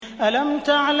ألم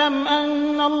تعلم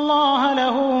أن الله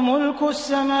له ملك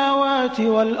السماوات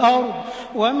والأرض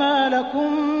وما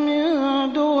لكم من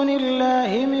دون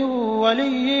الله من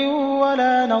ولي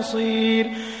ولا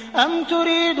نصير أم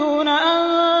تريدون أن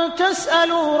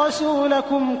تسألوا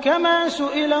رسولكم كما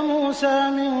سئل موسى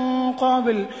من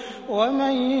قبل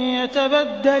ومن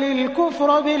يتبدل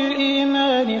الكفر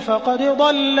بالإيمان فقد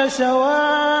ضل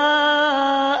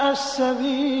سواء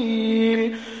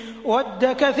السبيل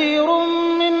ود كثير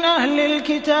من أهل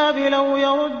الكتاب لو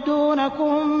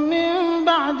يردونكم من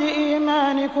بعد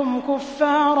إيمانكم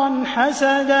كفارا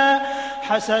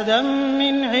حسدا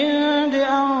من عند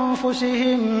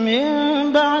أنفسهم من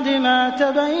بعد ما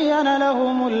تبين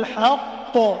لهم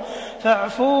الحق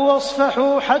فاعفوا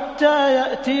واصفحوا حتى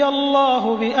يأتي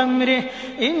الله بأمره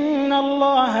إن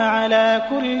الله على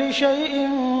كل شيء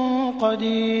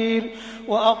قدير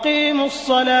وأقيموا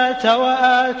الصلاة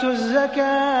وآتوا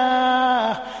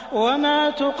الزكاة وما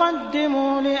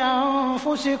تقدموا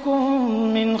لأنفسكم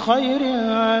من خير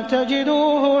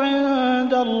تجدوه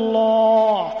عند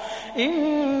الله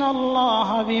إن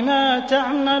الله بما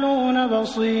تعملون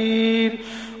بصير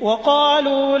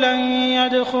وقالوا لن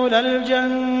يدخل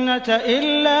الجنة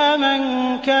إلا من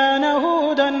كان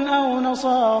هودا أو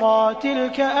نصارى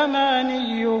تلك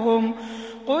أمانيهم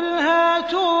قل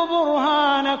هاتوا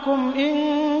برهانكم إن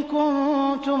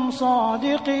كنتم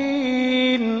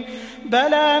صادقين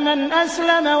بلى من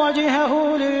أسلم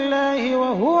وجهه لله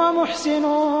وهو محسن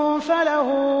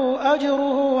فله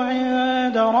أجره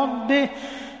عند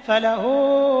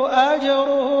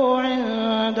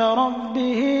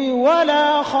ربه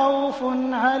ولا خوف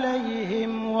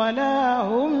عليهم ولا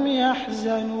هم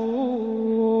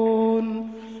يحزنون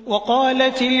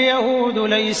وقالت اليهود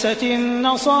ليست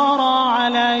النصارى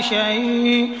على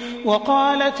شيء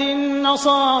وقالت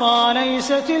النصارى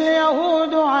ليست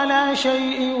اليهود على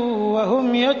شيء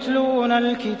وهم يتلون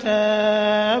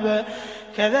الكتاب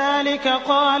كذلك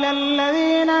قال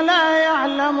الذين لا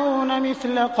يعلمون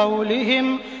مثل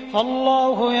قولهم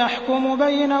فالله يحكم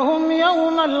بينهم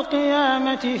يوم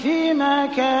القيامة فيما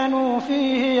كانوا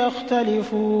فيه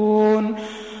يختلفون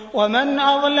ومن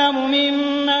أظلم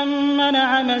ممن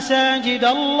منع مساجد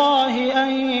الله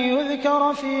أن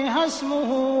يذكر فيها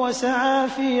اسمه وسعى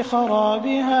في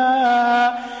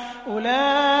خرابها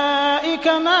أولئك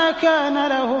ما كان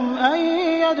لهم أن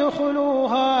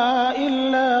يدخلوها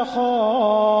إلا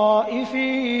خائفين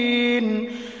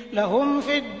لهم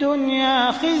في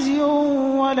الدنيا خزي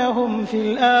ولهم في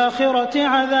الآخرة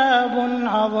عذاب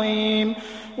عظيم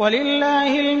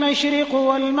ولله المشرق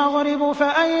والمغرب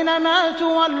فأينما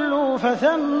تولوا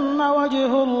فثم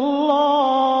وجه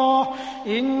الله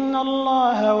إن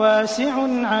الله واسع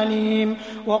عليم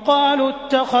وقالوا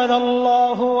اتخذ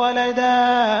الله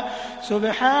ولدا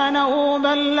سبحانه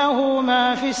بل له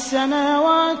ما في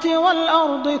السماوات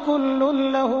والأرض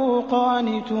كل له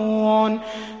قانتون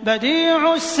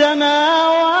بديع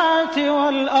السماوات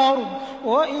والأرض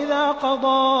وإذا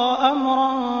قضى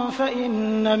أمرا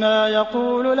فإنما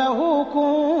يقول له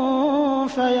كن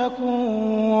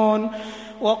فيكون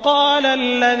وقال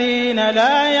الذين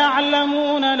لا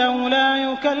يعلمون لولا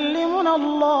يكلمنا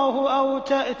الله أو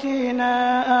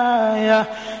تأتينا آية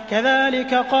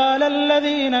كذلك قال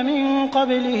الذين من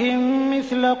قبلهم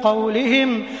مثل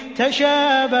قولهم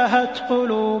تشابهت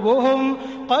قلوبهم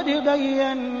قد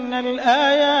بينا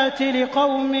الآيات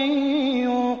لقوم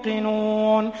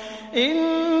يوقنون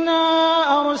إنا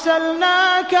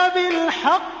أرسلناك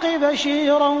بالحق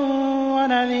بشيرا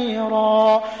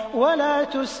ونذيرا ولا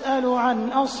تسأل عن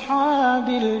أصحاب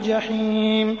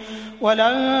الجحيم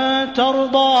ولن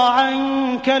ترضى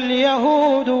عنك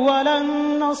اليهود ولا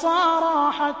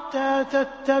النصارى حتى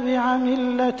تتبع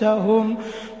ملتهم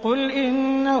قل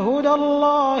إن هدى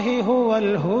الله هو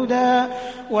الهدى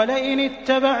ولئن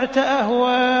اتبعت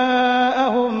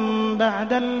أهواءهم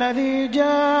بعد الذي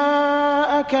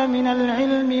جاءك من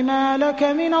العلم ما لك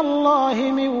من الله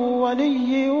من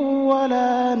ولي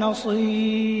ولا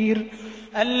نصير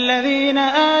الذين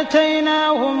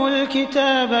آتيناهم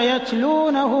الكتاب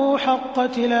يتلونه حق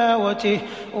تلاوته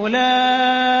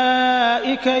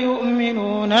أولئك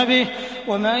يؤمنون به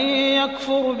ومن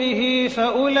يكفر به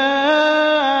فأولئك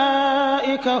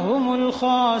هم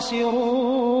الخاسرون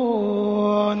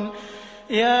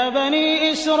يا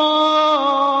بني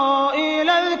إسرائيل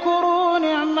اذكروا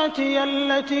نعمتي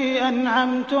التي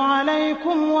أنعمت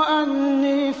عليكم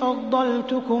وأني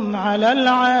فضلتكم على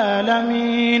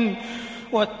العالمين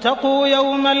واتقوا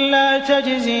يوما لا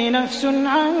تجزي نفس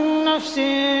عن نفس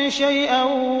شيئا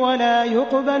ولا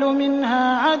يقبل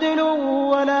منها عدل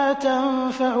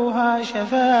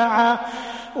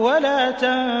ولا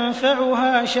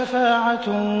تنفعها شفاعة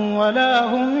ولا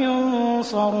هم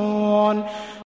ينصرون